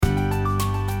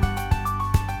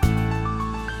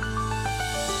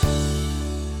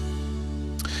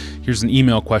Here's an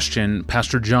email question.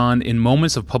 Pastor John, in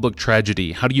moments of public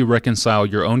tragedy, how do you reconcile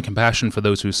your own compassion for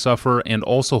those who suffer and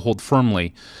also hold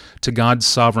firmly to God's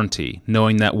sovereignty,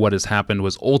 knowing that what has happened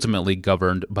was ultimately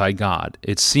governed by God?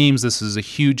 It seems this is a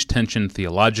huge tension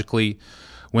theologically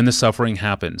when the suffering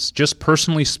happens. Just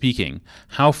personally speaking,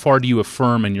 how far do you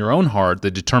affirm in your own heart the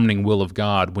determining will of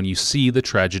God when you see the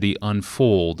tragedy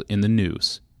unfold in the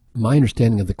news? My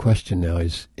understanding of the question now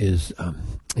is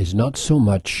not so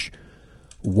much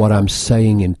what I'm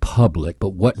saying in public, but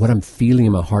what I'm feeling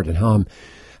in my heart and how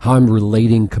I'm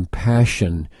relating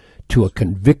compassion to a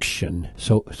conviction.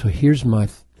 So here's my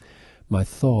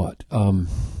thought.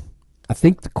 I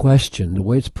think the question, the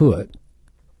way it's put,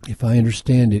 if I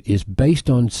understand it, is based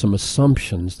on some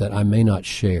assumptions that I may not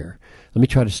share. Let me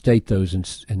try to state those, and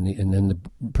then the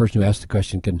person who asked the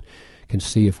question can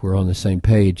see if we're on the same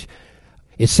page.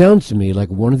 It sounds to me like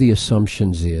one of the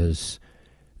assumptions is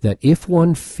that if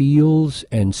one feels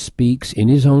and speaks in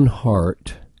his own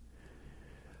heart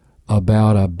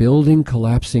about a building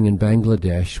collapsing in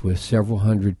Bangladesh with several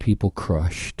hundred people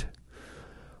crushed,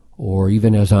 or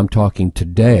even as I'm talking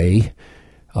today,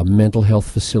 a mental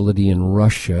health facility in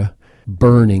Russia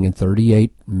burning and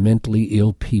 38 mentally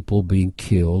ill people being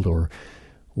killed, or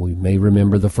we may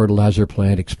remember the fertilizer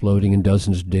plant exploding and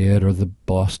dozens dead, or the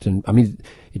Boston. I mean,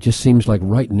 it just seems like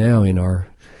right now in our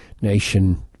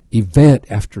nation, event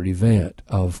after event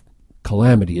of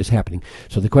calamity is happening.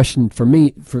 So the question for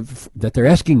me, that they're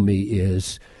asking me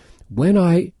is, when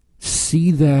I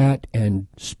see that and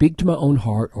speak to my own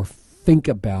heart or think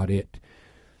about it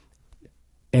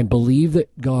and believe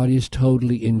that God is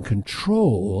totally in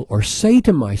control, or say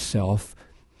to myself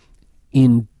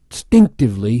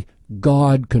instinctively,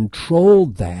 God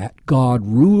controlled that, God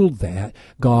ruled that,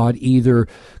 God either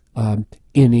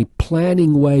in a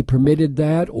planning way permitted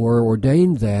that or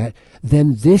ordained that,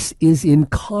 then this is in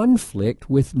conflict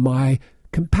with my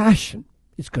compassion.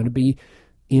 It's going to be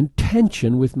in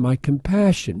tension with my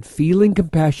compassion. Feeling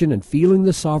compassion and feeling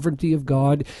the sovereignty of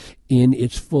God in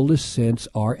its fullest sense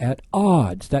are at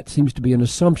odds. That seems to be an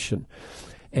assumption.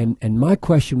 And my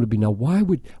question would be, now why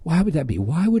would that be?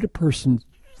 Why would a person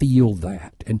feel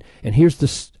that? And here's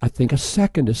this, I think, a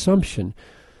second assumption,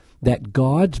 that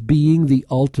God's being the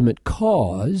ultimate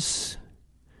cause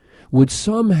would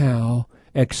somehow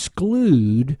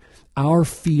exclude our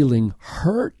feeling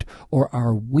hurt, or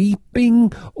our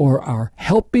weeping, or our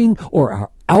helping, or our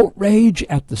outrage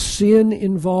at the sin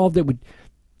involved. That would,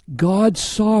 God's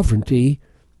sovereignty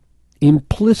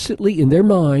implicitly in their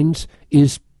minds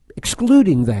is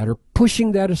excluding that or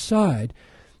pushing that aside.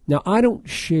 Now, I don't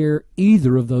share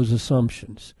either of those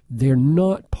assumptions. They're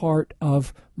not part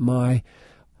of my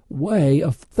way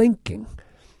of thinking.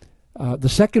 The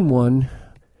second one,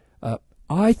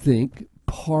 I think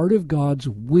part of God's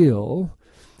will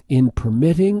in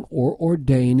permitting or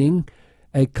ordaining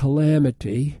a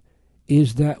calamity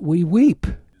is that we weep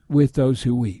with those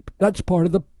who weep. That's part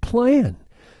of the plan.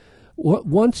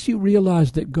 Once you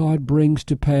realize that God brings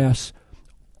to pass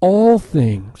all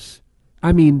things,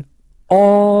 I mean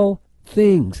all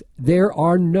things, there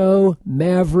are no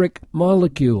maverick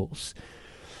molecules,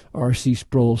 R.C.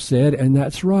 Sproul said, and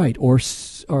that's right. Or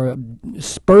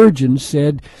Spurgeon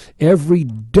said, every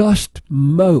dust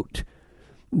mote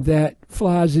that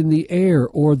flies in the air,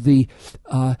 or the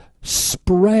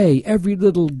spray, every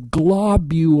little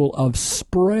globule of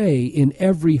spray in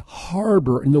every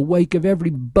harbor, in the wake of every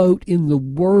boat in the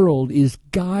world, is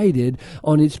guided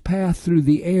on its path through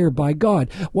the air by God.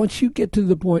 Once you get to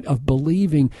the point of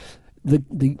believing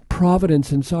the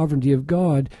providence and sovereignty of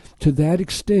God to that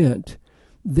extent,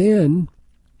 then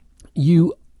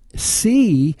you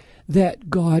see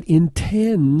that God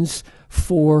intends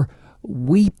for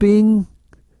weeping,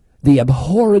 the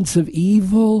abhorrence of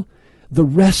evil, the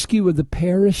rescue of the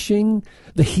perishing,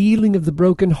 the healing of the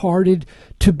brokenhearted,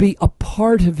 to be a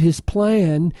part of his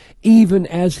plan, even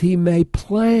as he may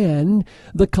plan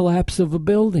the collapse of a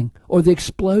building, or the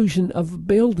explosion of a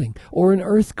building, or an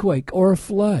earthquake, or a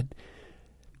flood.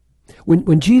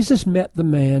 When Jesus met the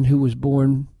man who was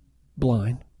born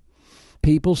blind,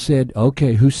 people said,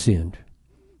 okay, who sinned?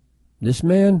 This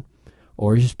man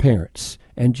or his parents?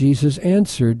 And Jesus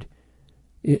answered,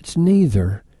 it's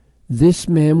neither. This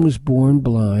man was born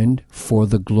blind for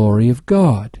the glory of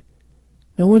God.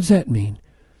 Now, what does that mean?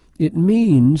 It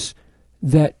means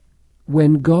that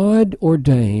when God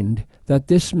ordained that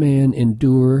this man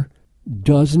endure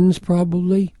dozens,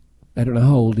 probably, I don't know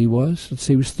how old he was, let's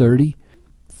say he was 30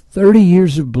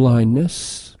 years of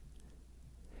blindness,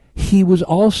 he was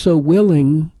also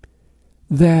willing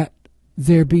that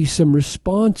there be some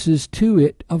responses to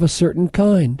it of a certain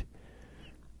kind.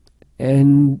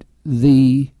 And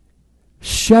the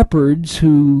shepherds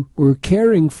who were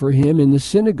caring for him in the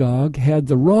synagogue had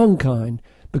the wrong kind,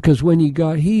 because when he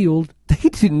got healed, they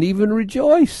didn't even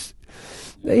rejoice.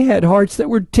 They had hearts that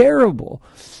were terrible.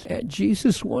 And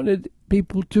Jesus wanted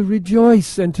people to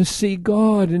rejoice and to see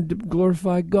God and to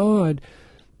glorify God.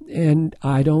 And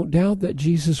I don't doubt that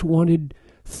Jesus wanted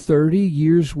 30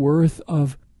 years' worth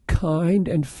of kind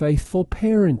and faithful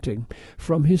parenting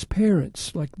from his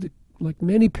parents, like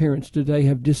many parents today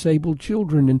have disabled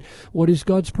children. And what is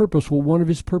God's purpose? Well, one of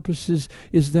his purposes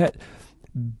is that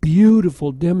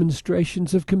beautiful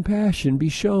demonstrations of compassion be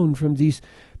shown from these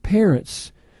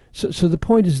parents. So the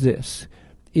point is this: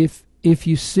 if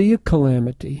you see a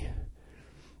calamity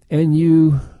and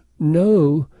you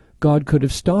know God could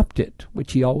have stopped it,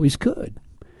 which he always could,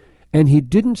 and he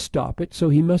didn't stop it, so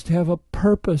he must have a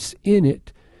purpose in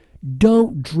it,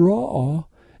 don't draw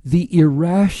the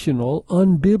irrational,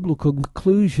 unbiblical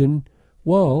conclusion,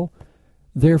 well,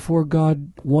 therefore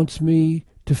God wants me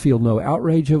to feel no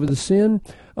outrage over the sin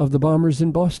of the bombers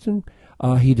in Boston.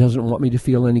 He doesn't want me to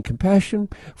feel any compassion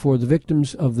for the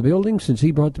victims of the building, since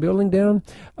he brought the building down.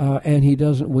 And he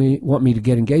doesn't want me to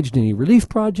get engaged in any relief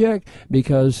project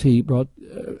because he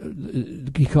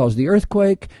caused the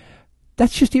earthquake.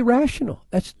 That's just irrational.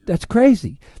 That's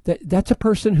crazy. That's a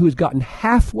person who has gotten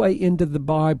halfway into the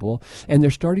Bible and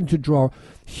they're starting to draw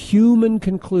human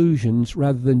conclusions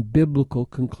rather than biblical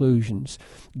conclusions.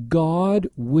 God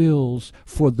wills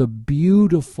for the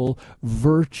beautiful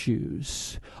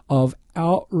virtues of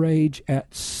outrage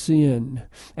at sin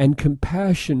and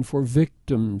compassion for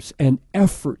victims and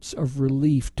efforts of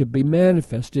relief to be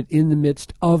manifested in the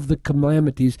midst of the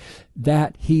calamities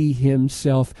that he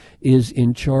himself is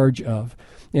in charge of.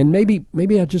 And maybe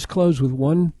I'll just close with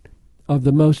one of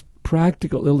the most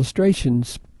practical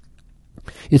illustrations.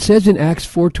 It says in Acts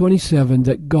 4:27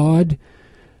 that God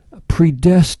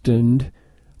predestined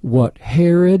what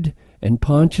Herod and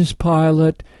Pontius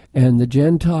Pilate and the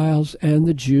Gentiles and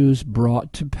the Jews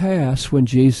brought to pass when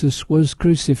Jesus was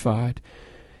crucified.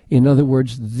 In other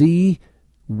words, the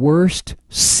worst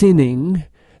sinning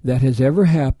that has ever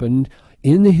happened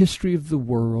in the history of the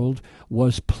world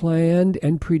was planned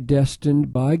and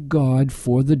predestined by God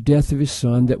for the death of his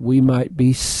Son, that we might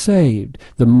be saved.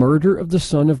 The murder of the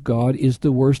Son of God is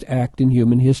the worst act in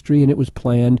human history, and it was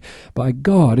planned by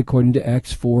God, according to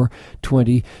Acts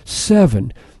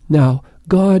 4:27. Now,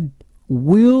 God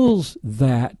wills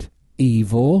that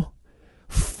evil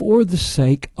for the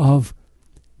sake of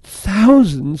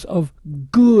thousands of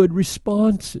good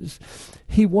responses.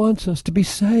 He wants us to be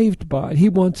saved by it. He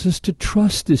wants us to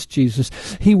trust this Jesus.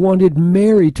 He wanted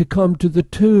Mary to come to the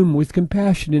tomb with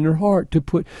compassion in her heart, to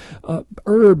put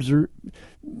herbs, or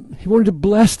he wanted to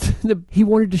bless he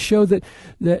wanted to show that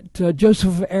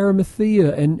Joseph of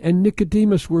Arimathea and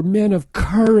Nicodemus were men of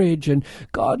courage and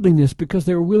godliness because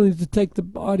they were willing to take the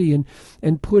body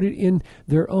and put it in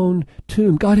their own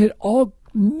tomb. God had all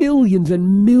millions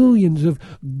and millions of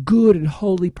good and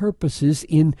holy purposes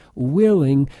in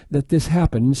willing that this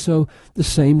happen. And so the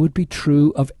same would be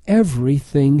true of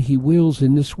everything he wills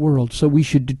in this world. So we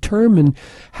should determine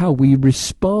how we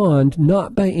respond,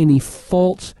 not by any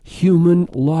false human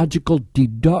logical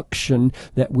deduction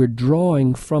that we're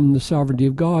drawing from the sovereignty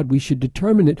of God. We should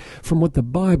determine it from what the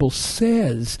Bible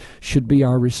says should be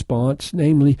our response,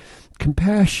 namely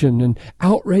compassion and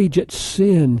outrage at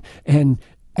sin and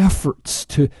efforts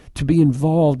to be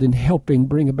involved in helping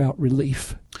bring about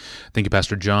relief. Thank you,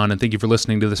 Pastor John, and thank you for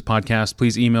listening to this podcast.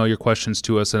 Please email your questions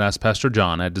to us at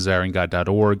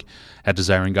AskPastorJohn@desiringgod.org. At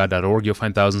desiringgod.org, you'll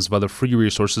find thousands of other free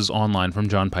resources online from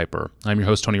John Piper. I'm your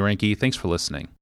host, Tony Reinke. Thanks for listening.